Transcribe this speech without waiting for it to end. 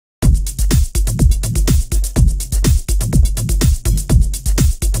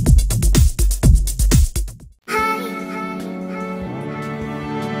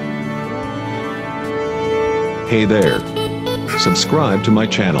Hey there. Subscribe to my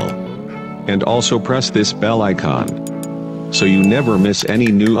channel. And also press this bell icon, so you never miss any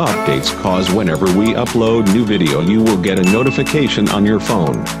new updates, cause whenever we upload new video you will get a notification on your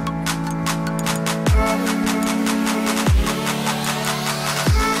phone.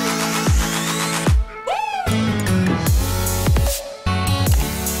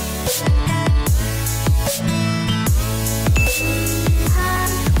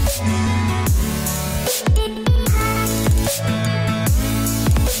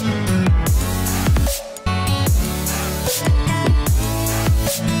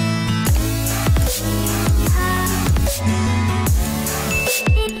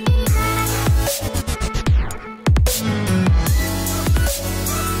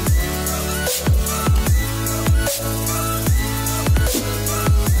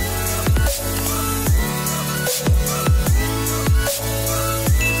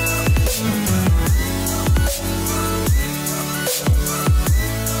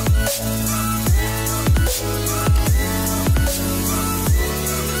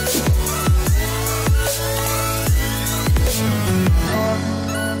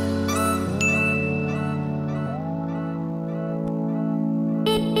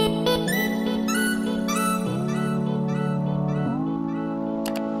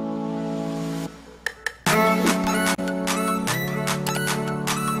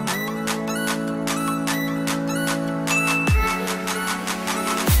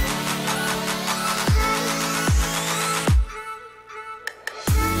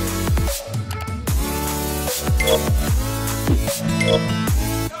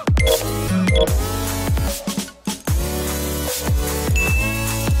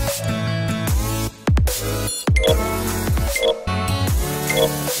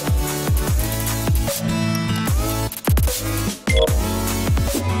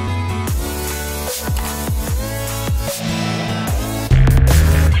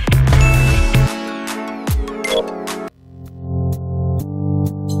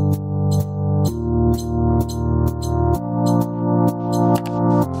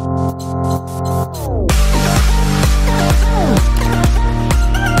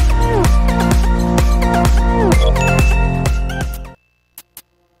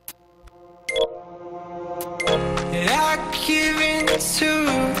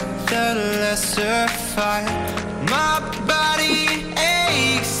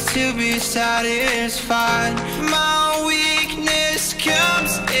 Satisfied, my weakness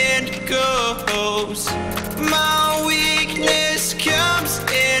comes and goes. My weakness comes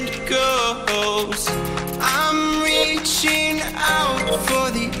and goes. I'm reaching out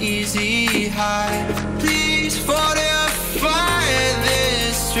for the easy high. Please fortify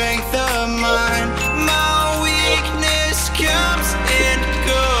this strength of mine. My weakness comes and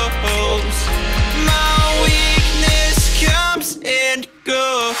goes. My weakness comes and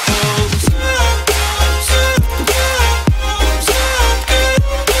goes.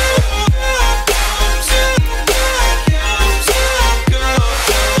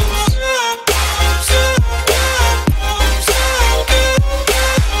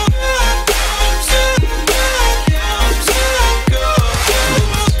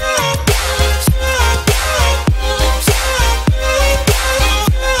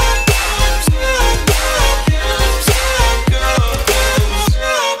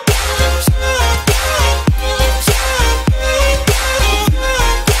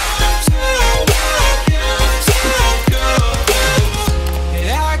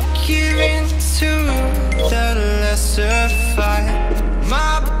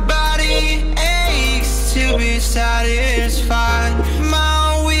 Satisfied,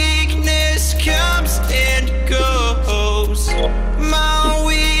 my weakness comes and goes. My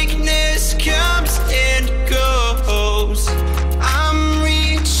weakness comes and goes. I'm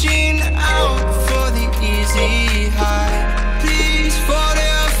reaching out for the easy high. Please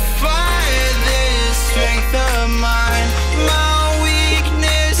fortify this strength of mine. My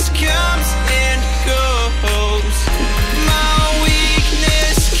weakness comes and goes. My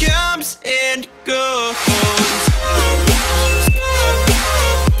weakness comes and goes.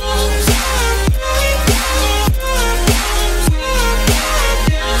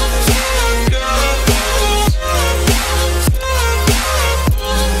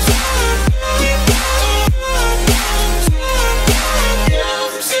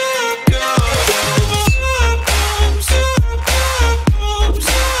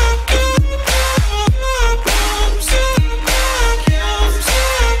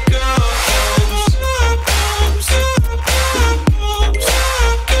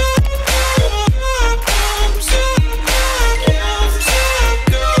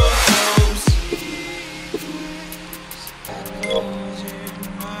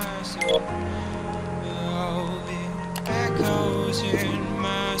 Oh, it echoes in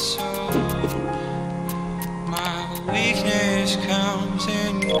my soul. My weakness comes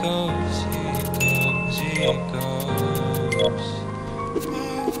and goes, it goes, it goes.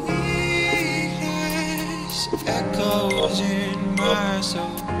 My weakness echoes in my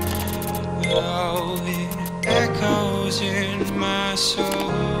soul. Oh, it echoes in my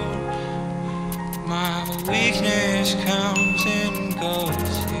soul. My weakness comes and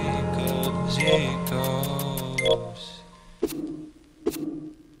goes, it goes, it goes.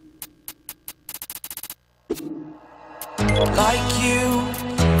 Like you,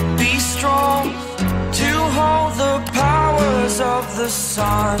 be strong to hold the powers of the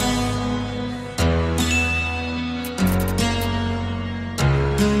sun.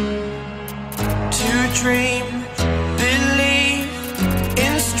 To dream, believe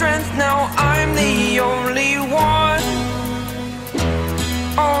in strength. Now I'm the only one,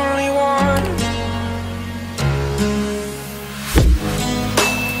 only one.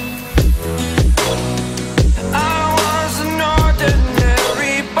 I was an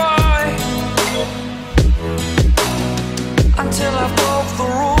ordinary boy until I broke the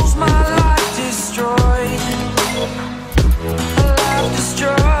rules. My life destroyed, life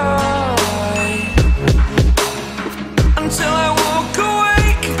destroyed. Until I woke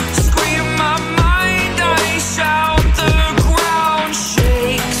awake, scream my mind, I shout, the ground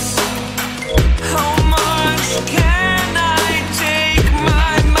shakes. How much can I take?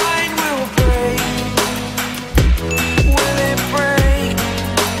 My mind will break. Will it break?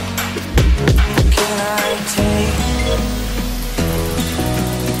 Can I take?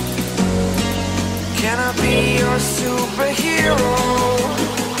 Can I be your superhero?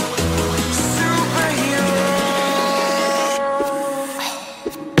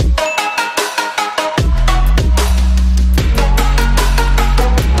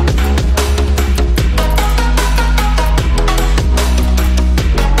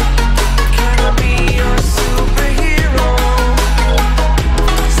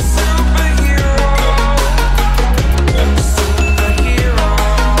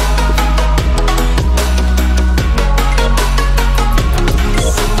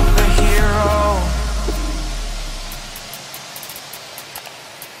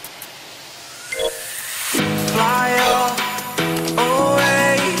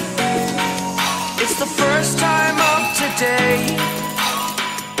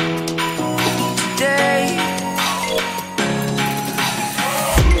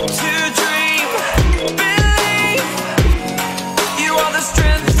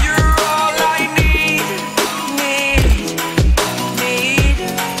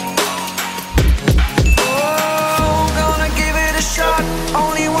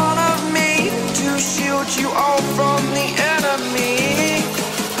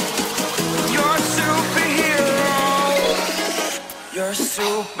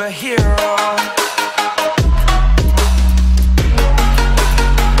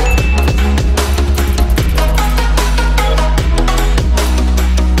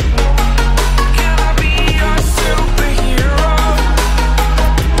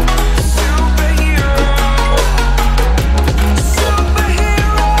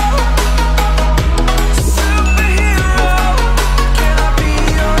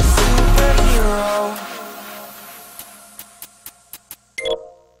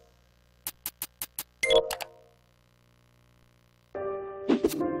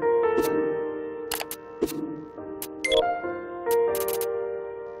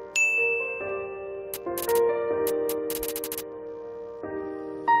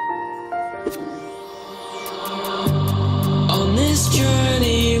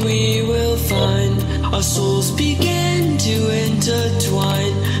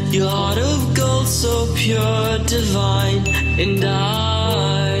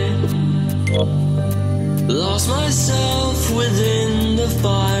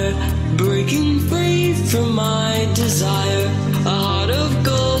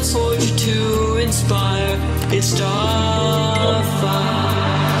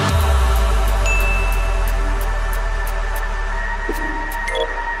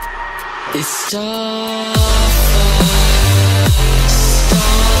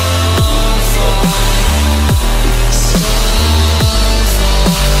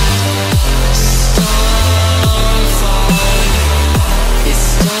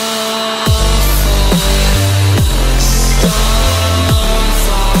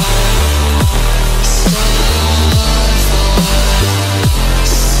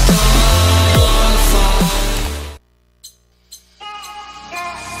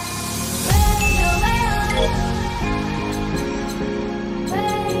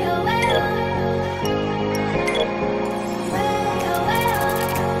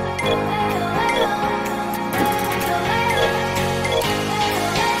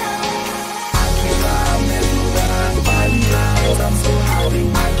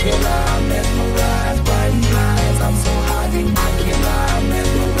 killer, mesmerized by nights. I'm so high, my killer,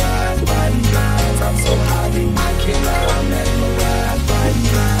 mesmerized by nights. I'm so high, my killer, mesmerized by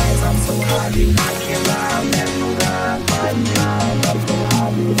nights. I'm so high, my killer, mesmerized by nights. I'm so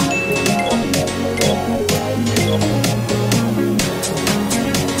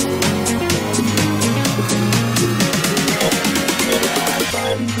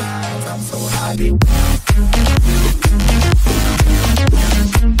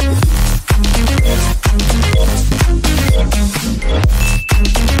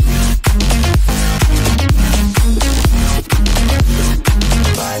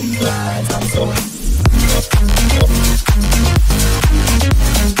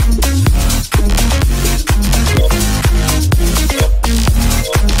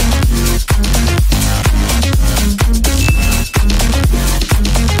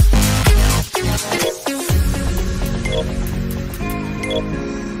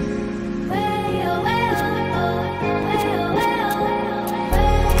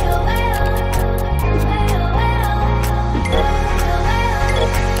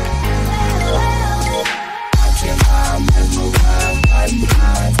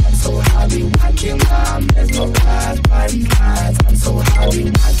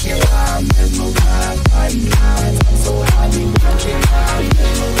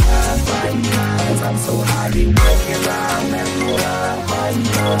high, my killer, mesmerized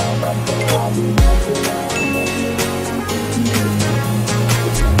by nights.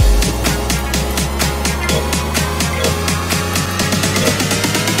 I'm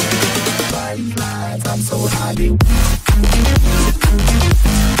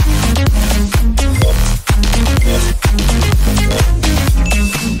so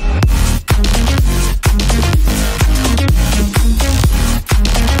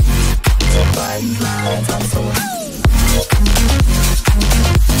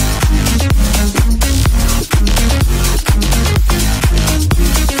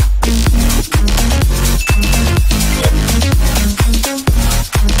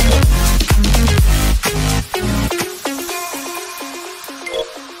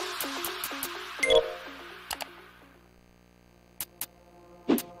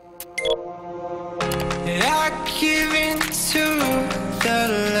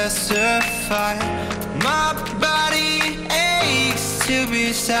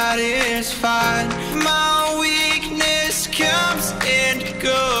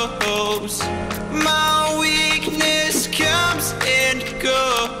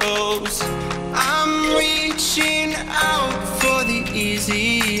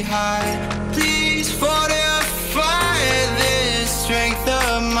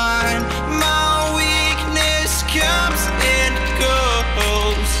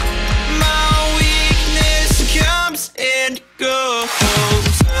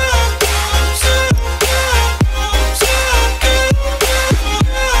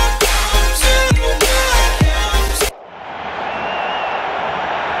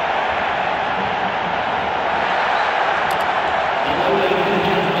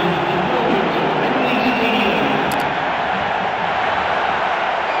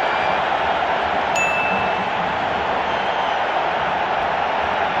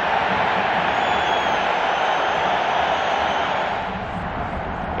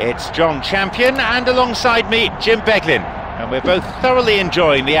It's John Champion and alongside me, Jim Beglin. And we're both thoroughly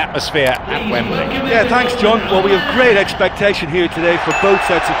enjoying the atmosphere at Wembley. Yeah, thanks, John. Well, we have great expectation here today for both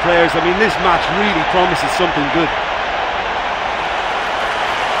sets of players. I mean, this match really promises something good.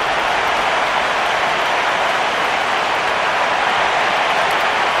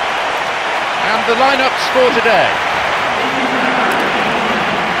 And the lineups for today.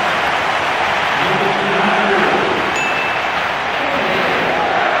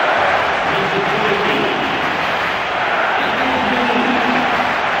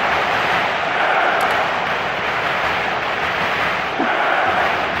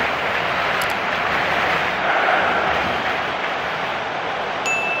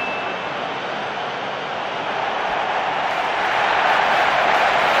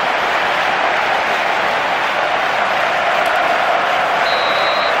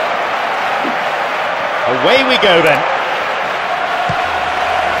 Away we go then.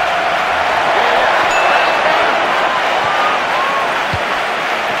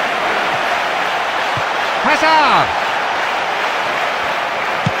 Hazard.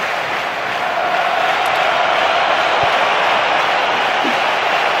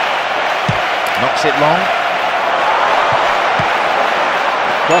 Knocks it long.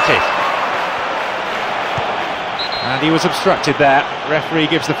 Got it. And he was obstructed there. Referee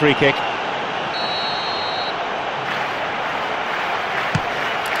gives the free kick.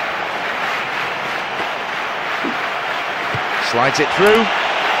 Slides it through.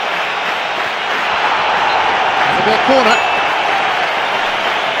 That'll be a corner.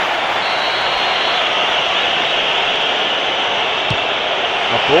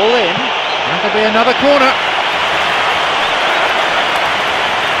 A ball in. That'll be another corner.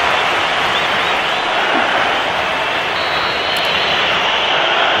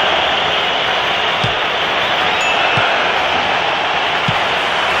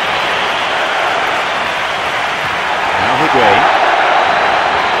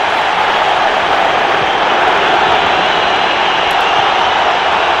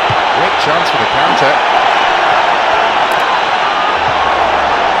 Chance for the counter.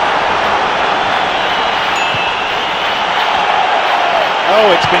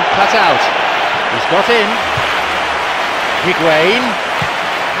 Oh, it's been cut out. He's got in. Higuain.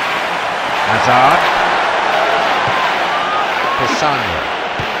 Hazard. KESINI.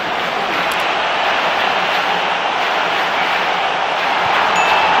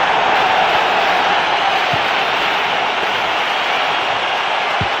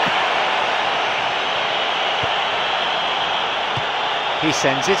 He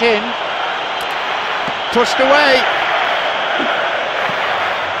sends it in. Pushed away.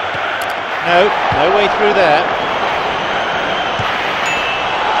 No way through there.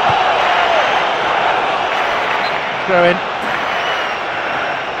 Throw in.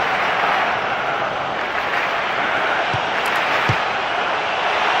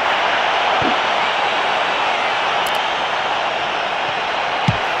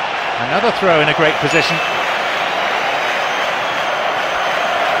 Another throw in a great position.